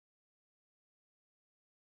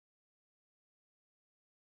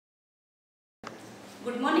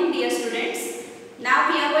Good morning dear students. Now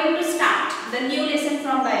we are going to start the new lesson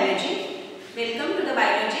from biology. Welcome to the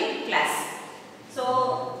biology class. So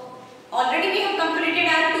already we have completed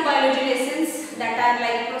our two biology lessons that are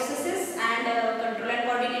life processes and control and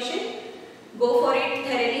coordination. Go for it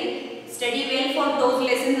thoroughly. Study well for those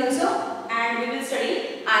lessons also, and we will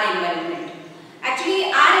study our environment. Actually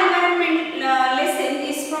our environment lesson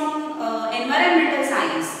is from environmental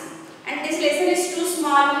science. And this lesson is too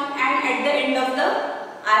small and at the end of the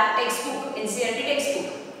our textbook, NCERT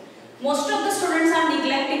textbook. Most of the students are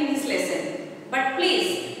neglecting this lesson. But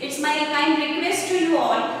please, it's my kind request to you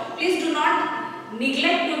all, please do not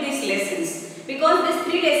neglect to these lessons. Because these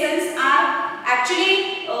three lessons are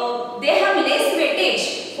actually, they have less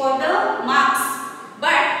weightage for the marks.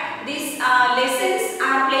 But these lessons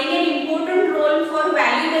are playing an important role for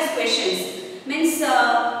value-based questions. Means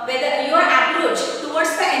whether your approach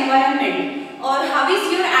towards the environment or how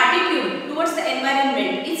is your attitude towards the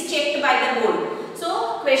environment is checked by the board.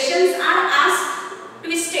 So questions are asked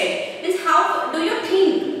twisted. Means how do you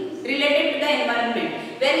think related to the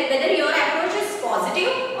environment, whether your approach is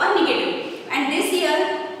positive or negative. And this year,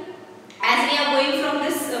 as we are going from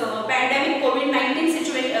this pandemic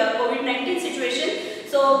COVID-19 situation,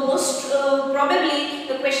 so most probably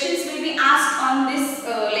the questions will be asked on this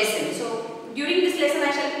lesson. So during this lesson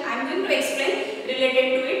I am going to explain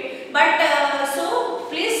related to it, but so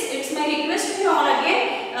please, it's my request to you all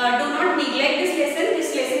again, do not neglect this lesson.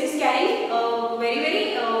 This lesson is carrying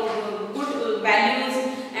very good values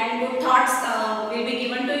and good thoughts will be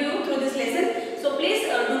given to you through this lesson. So please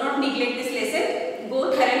do not neglect this lesson.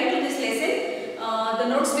 Go thoroughly to this lesson. The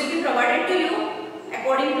notes will be provided to you.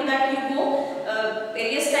 According to that you go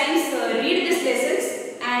various times, read these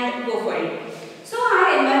lessons and go for it. So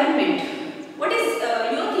our environment. What is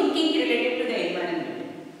your thinking related to the environment?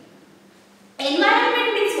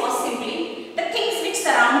 Environment means what simply? The things which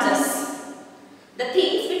surrounds us. The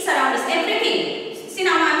things which surround us. Everything. See,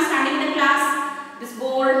 now I am standing in the class. This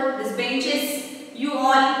board, this benches, you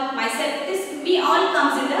all, myself, this we all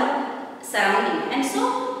comes in the surrounding. And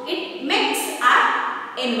so it makes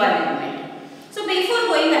our environment. So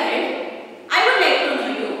before going ahead, I would like to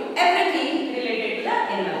know you everything related to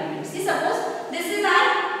the environment. See, suppose this is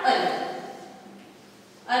our earth.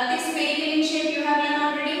 Earth is spherical in shape, you have learned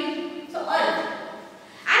already. So earth.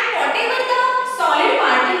 And whatever the solid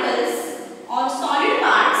particles or solid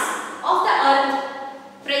parts of the earth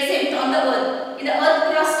present on the earth, in the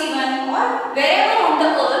earth crust even or wherever on the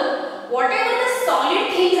earth, whatever the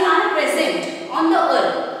solid things are present on the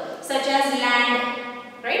earth, such as land,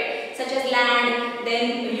 right? Such as land,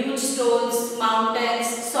 then huge stones, mountains,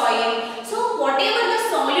 soil. So whatever the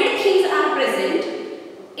solid things are present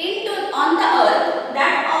on the earth,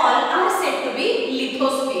 that all are said to be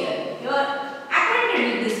lithosphere. You are acquainted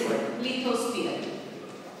with this word, lithosphere.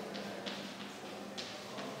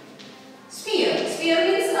 Sphere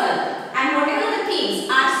means earth, and whatever the things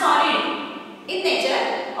are solid in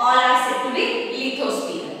nature, all are said to be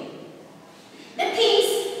lithosphere. The things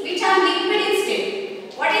which are liquid in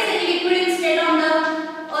state. What is a liquid in state on the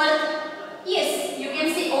earth? Yes, you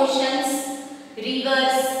can see oceans,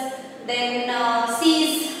 rivers, then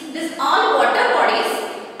seas. These all water bodies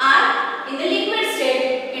are in the liquid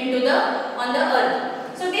state on the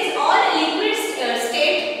earth. So these all liquid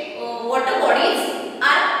state water bodies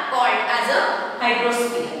are called as a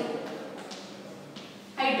hydrosphere.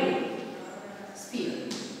 Hydrosphere.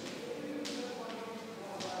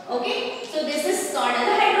 Okay, so this is called as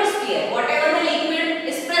a hydrosphere. Whatever the liquid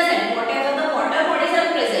is present, whatever the water bodies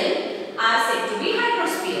are present, are said to be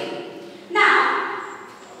hydrosphere. Now,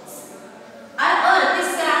 our earth is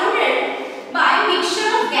surrounded by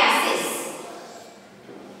mixture of gases.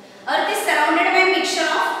 Earth is surrounded by mixture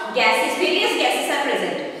of gases. Various gases are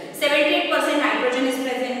present. 78% nitrogen is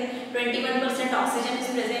present. 21% oxygen is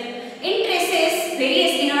present. In traces,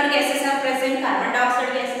 various inert gases are present. Carbon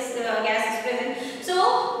dioxide gas is present. So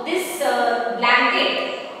this blanket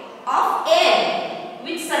of air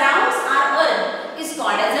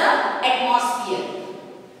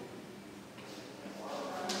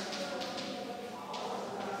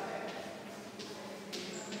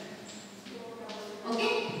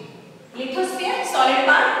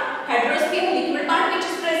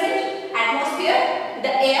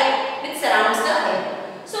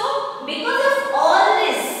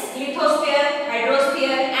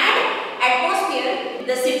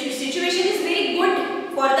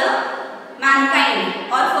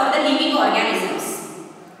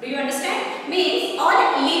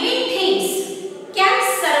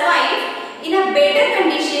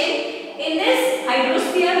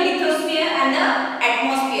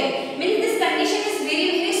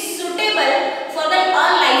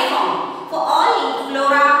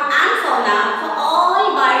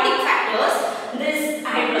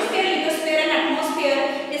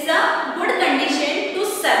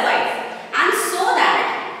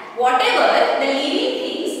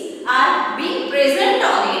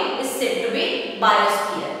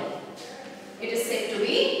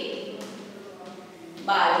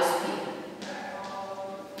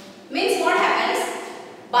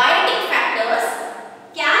biotic factors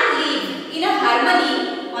can live in a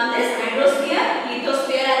harmony on this hydrosphere,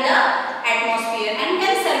 lithosphere and the atmosphere, and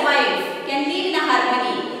can survive, can live in a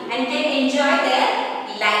harmony and can enjoy their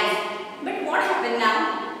life. But what happened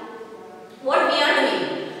now? What we are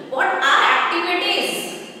doing? What our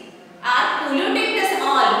activities are polluting this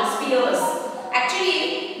all spheres.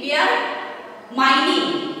 Actually, we are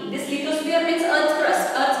mining. This lithosphere means Earth's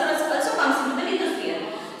crust. Earth's crust also comes into the lithosphere.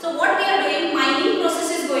 So what we are doing, mining process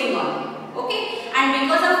is going on. Okay, and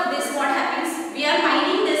because of this, what happens? We are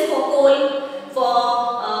mining this for coal,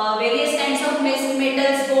 for various kinds of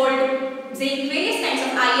metals, gold, zinc, various kinds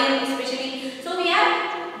of iron, especially. So we are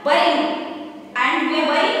burning, and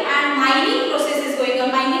mining process is going on.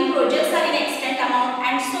 Mining projects are in extent amount,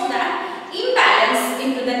 and so that imbalance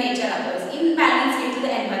into the nature occurs, imbalance into the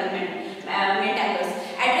environment occurs.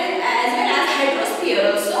 As well as hydrosphere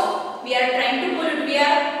also, we are trying to pollute. We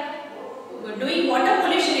are doing water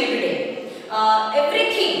pollution every day.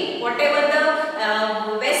 Everything, whatever the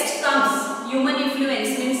waste comes, human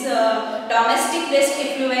influence means domestic waste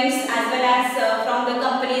influence, as well as from the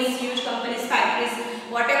companies, huge companies, factories,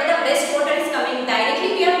 whatever the waste water is coming,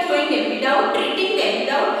 directly we are throwing them without treating them,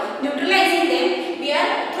 without neutralizing them. We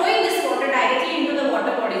are throwing this water directly into the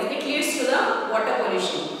water bodies. It leads to the water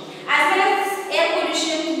pollution. As well as air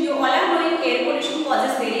pollution, you all are knowing air pollution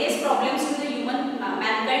causes various problems to the human,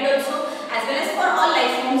 mankind also, as well as for all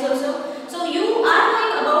life forms also. So you are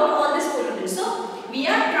knowing about all this pollution. So we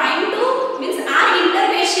are trying to, means our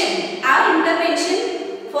intervention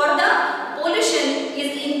for the pollution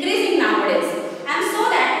is increasing nowadays. And so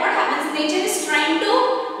that what happens, nature is trying to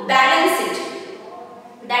balance it.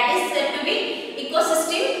 That is said to be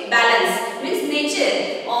ecosystem balance. Means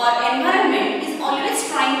nature or environment is always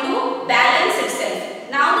trying to balance itself.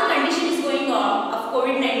 Now the condition is going on of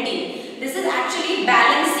COVID-19. This is actually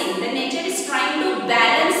balancing. The nature is trying to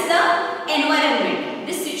balance the environment.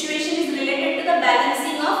 This situation is related to the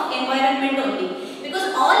balancing of environment only.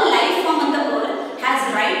 Because all life form on the earth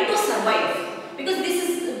has right to survive. Because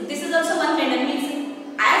this is also one kind of means,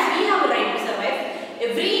 as we have a right to survive,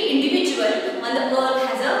 every individual on the earth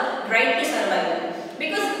has a right to survival.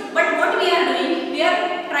 But what we are doing, we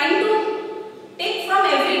are trying to take from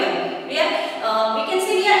everyone. We can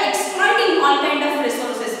say we are exploiting all kind of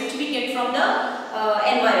resources which we get from the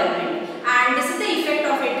environment, and this is the effect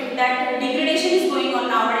of it, that degradation is going on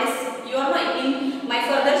nowadays. You are in my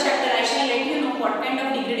further chapter, I shall let you know what kind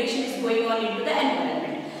of degradation is going on into the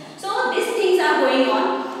environment. So these things are going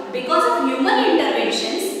on because of human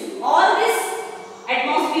interventions. All this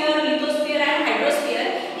atmosphere, lithosphere and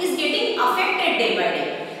hydrosphere is getting affected day by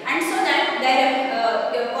day, and so that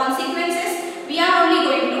their consequences we are only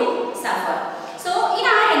going to suffer. So in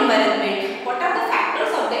our environment, what are the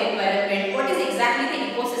factors of the environment? What is exactly the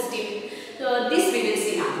ecosystem? So this we will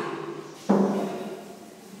see now.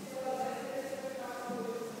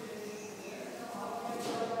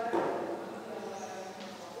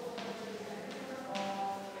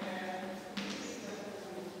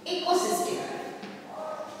 Ecosystem.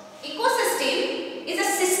 Ecosystem is a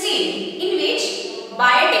system in which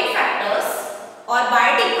biotic factors or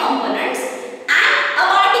biotic components and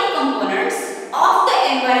abiotic components of the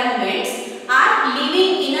environment are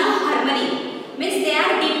living in a harmony. Means they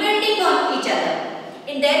are depending on each other.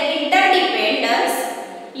 In their interdependence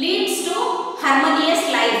leads to harmonious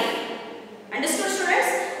life. Understood, students?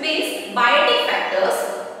 Means biotic factors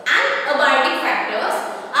and abiotic factors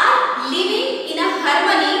are living in a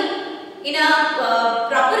harmony, in a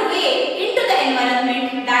proper way into the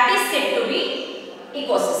environment. That is said to be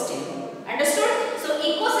ecosystem. Understood? So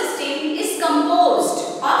ecosystem is composed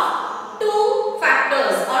of two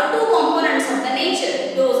factors or two components of the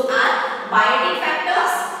nature. Those are biotic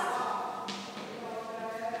factors,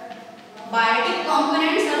 biotic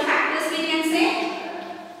components or factors we can say,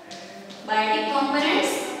 biotic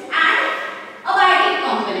components and abiotic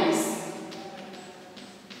components.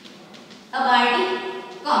 Abiotic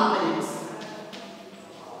components.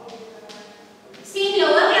 See, in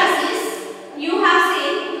lower classes you have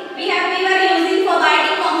seen we were using for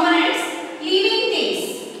biotic components living things.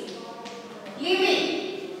 Living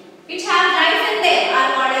which have life in there are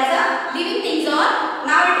called as a living things, or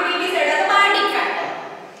now it will be said as a biotic factor.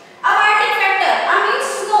 Abiotic factor means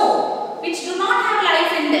snow which do not have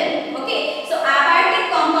life in them. Okay, so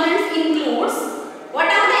abiotic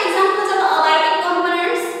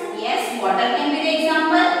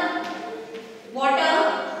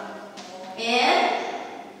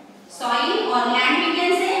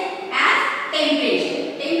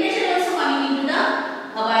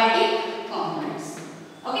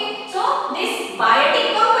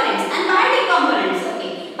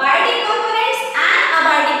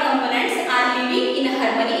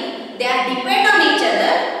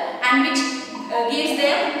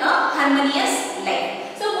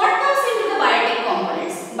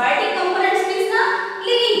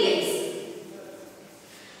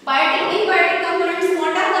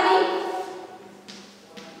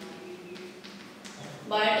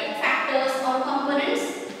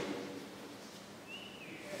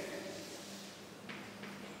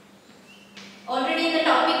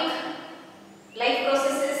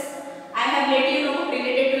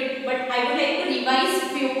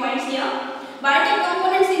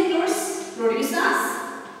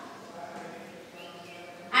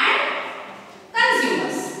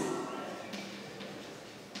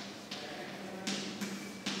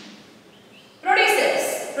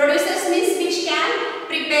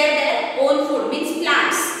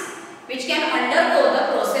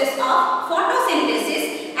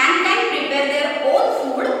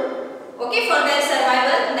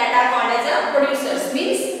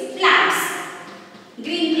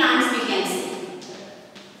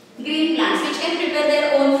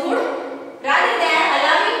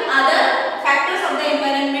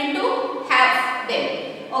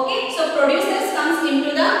Okay, so producers comes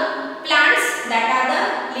into the plants that are the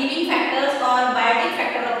living factors or biotic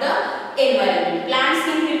factor of the environment. Plants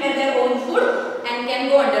can prepare their own food and can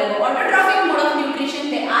go undergo autotrophic mode of nutrition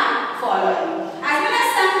they are following. As well as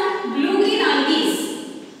some blue-green algae.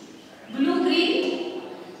 Blue-green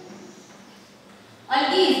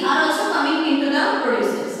algae are also coming into the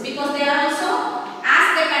producers because they are also, as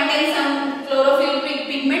they contain some chlorophyll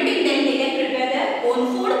pigment in them, they can prepare their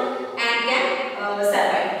own food and can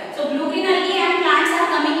survive. So blue-green algae and plants are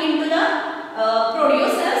coming into the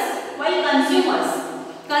producers, while consumers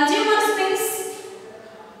means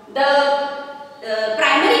the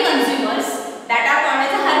primary consumers that are called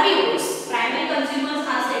as herbivores. Primary consumers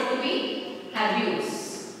are said to be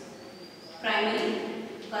herbivores. Primary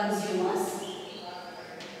consumers,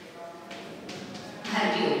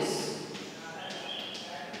 herbivores.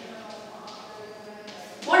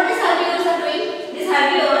 What these herbivores are doing? These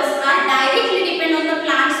herbivores are directly depend on the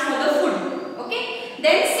plants for the food. Okay.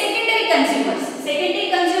 Then secondary consumers. Secondary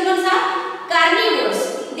consumers are carnivores.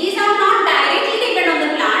 These are not directly depend on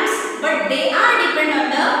the plants, but they are depend on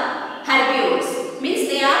the herbivores. Means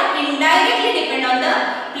they are indirectly depend on the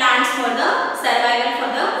plants for the survival for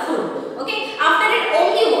the food. Okay. After it,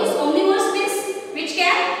 omnivores. Omnivores means which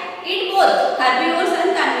can eat both herbivores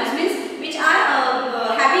and carnivores, means which are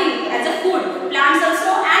having as a food plants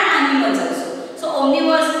also and animals also. So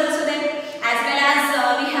omnivores is also there, as well as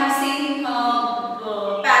we have seen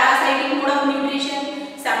parasitic mode of nutrition,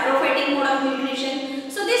 saprophytic mode of nutrition.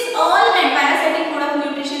 So this all and parasitic mode of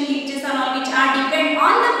nutrition, leeches and all, which are depend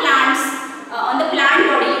on the plants, on the plant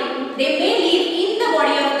body. They may live in the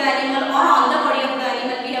body of the animal or on the body of the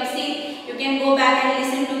animal. We have seen, you can go back and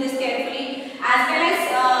listen to this carefully. As well as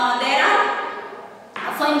there are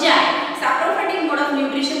fungi, saprophytic mode of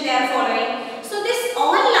nutrition they are following. So this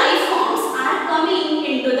all life forms are coming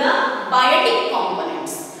into the biotic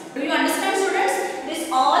components. Do you understand, students? This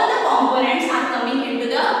all the components are coming into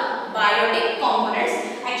the biotic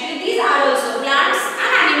components. Actually these are also plants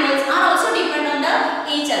and animals are also depend on the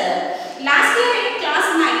each other. Last year in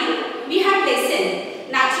class 9 we had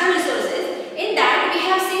lesson natural resources. In that we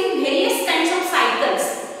have seen various kinds of cycles,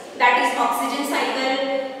 that is oxygen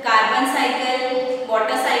cycle, carbon cycle,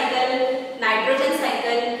 water cycle, nitrogen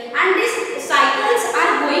cycle, and these cycles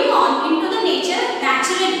are going on into the nature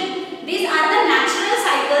naturally. These are the natural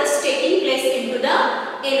cycles taking place into the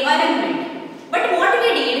environment. But what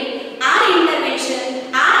we did, our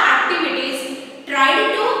intervention, our activities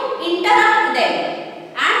tried to interrupt them,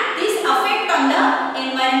 and this affect on the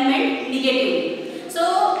environment negatively. So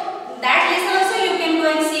that lesson also you can go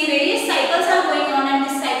and see various cycles are going on, and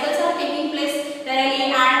these cycles are taking place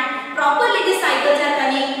thoroughly and properly. These cycles are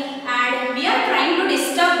running and we are trying to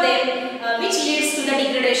disturb them, which leads to the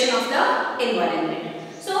degradation of the environment.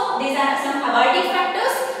 So these are some abiotic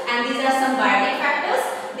factors and these are some biotic factors.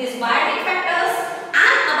 These biotic factors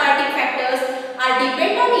and abiotic factors are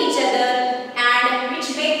depend on each other and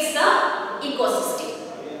which makes the ecosystem.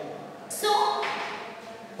 So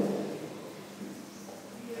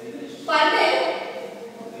further,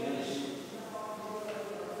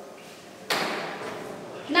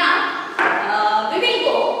 now we will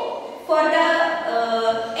go for the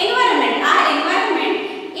environment. Our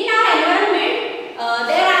environment, in our environment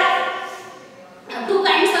there are two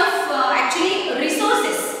kinds of actually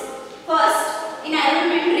resources. First, in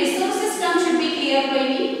environment, resources term should be clear by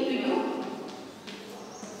me to you.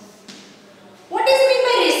 What is meant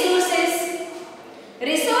by resources?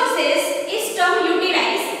 Resources is term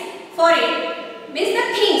utilized for it, means the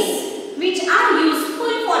things which are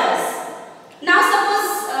useful for us. Now suppose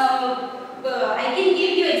I can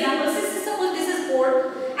give you examples. Suppose this is board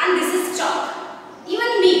and this is chalk.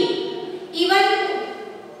 Even me, even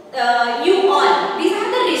you all, these are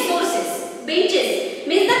the resources. Benches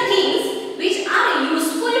means the things which are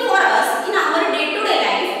useful for us in our day-to-day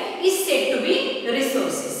life is said to be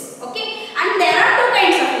resources. Okay, and there are two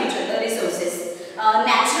kinds of resources,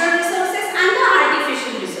 natural resources and the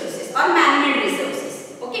artificial resources or man-made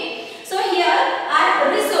resources. Okay, so here are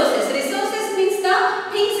resources. Resources means the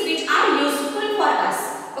things which are useful for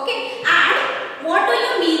us. Okay, and what do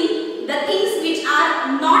you mean the things which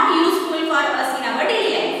are not useful for us in our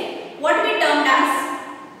daily life? What we termed as?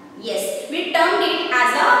 Yes, we termed it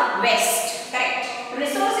as a waste. Correct.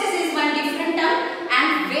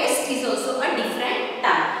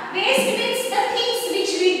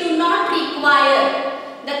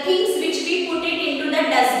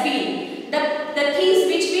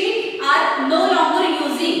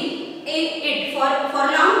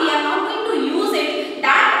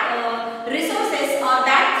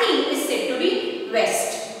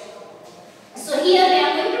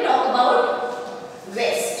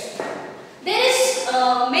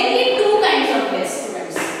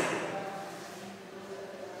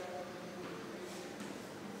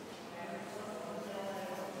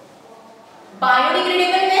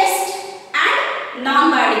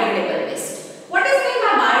 biodegradable waste. What is meant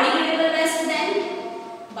by biodegradable waste then?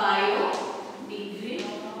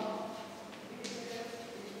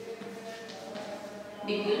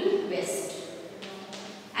 Biodegradable waste.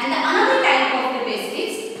 And the another type of the waste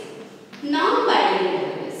is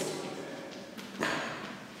non-biodegradable waste.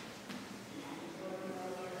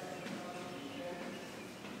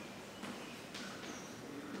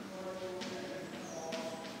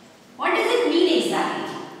 What does it mean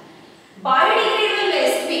exactly? Biodegradable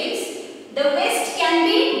waste means the waste can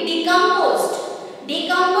be decomposed.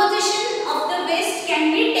 Decomposition of the waste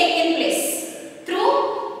can be taken place through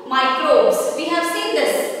microbes. We have seen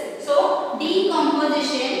this. So,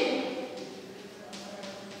 decomposition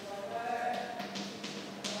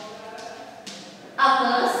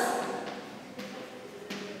occurs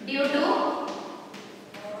due to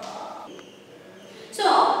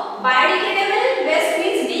biodegradable waste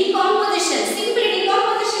means decomposition. Simply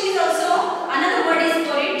decomposition is also another word is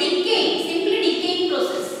for it, decaying. Simply decaying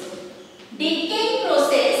process. Decaying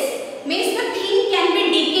process means the thing can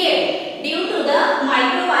be decayed due to the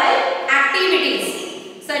microbial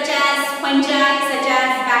activities such as fungi, such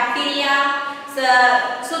as bacteria.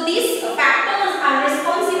 So these factors are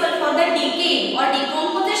responsible for the decaying or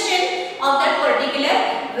decomposition of that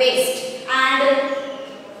particular waste. And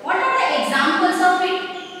what are the examples of it?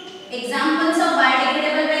 Examples of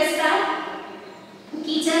biodegradable waste are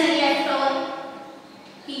kitchen leftover,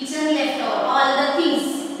 all the things.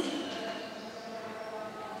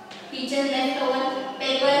 Kitchen leftover,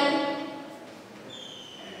 paper,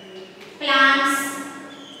 plants,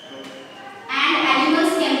 and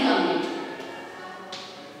animals can come in.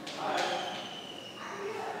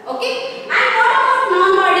 Okay, and what about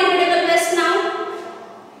non-biodegradable waste now?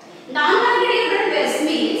 Non-biodegradable waste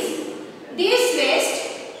means this waste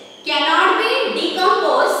cannot be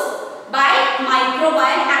decomposed by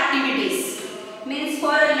microbial activities. Means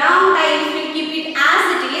for a long time if we keep it as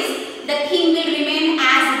it is, the thing will remain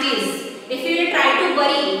as it is. If you will try to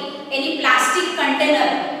bury any plastic container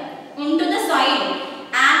into the soil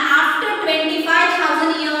and after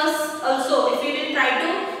 25,000 years also if you will try to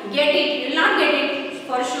get it, you will not get it,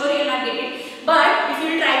 for sure you will not get it, but if you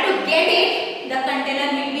will try to get it, the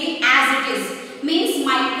container will be as it is. Means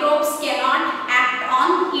microbes cannot act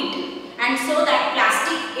on it, and so that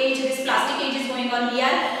this plastic age is going on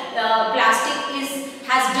here. Plastic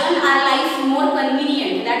has done our life more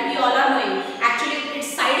convenient, that we all are knowing. Actually its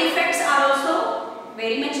side effects are also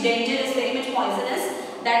very much dangerous, very much poisonous,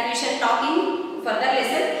 that we shall talk in further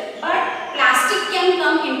lesson. But plastic can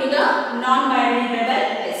come into the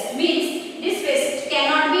non-biodegradable waste. Means this waste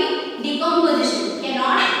cannot be decomposition,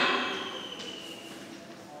 cannot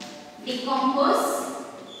decompose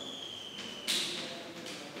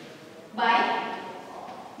by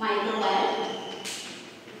microbial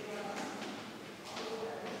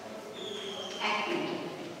activity.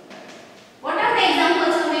 What are the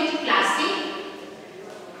examples of it? Plastic,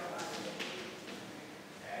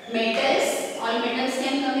 metals, all metals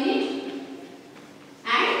can come in it,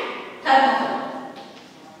 and thermocol.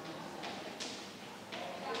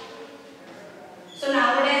 So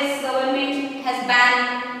nowadays government has banned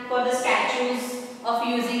for the statues of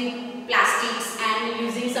using plastics and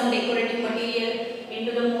using some decorative material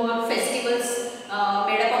into the more festivals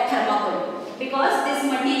made up of thermocol, because this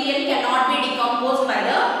material cannot be decomposed by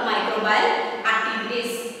the microbial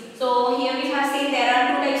activities. So here we have seen there are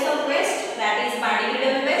two types of waste, that is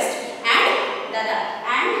biodegradable waste and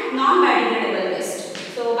non-biodegradable waste.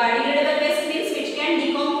 So biodegradable waste means which can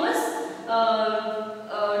decompose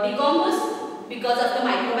because of the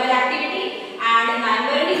microbial activity, and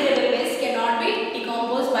non-biodegradable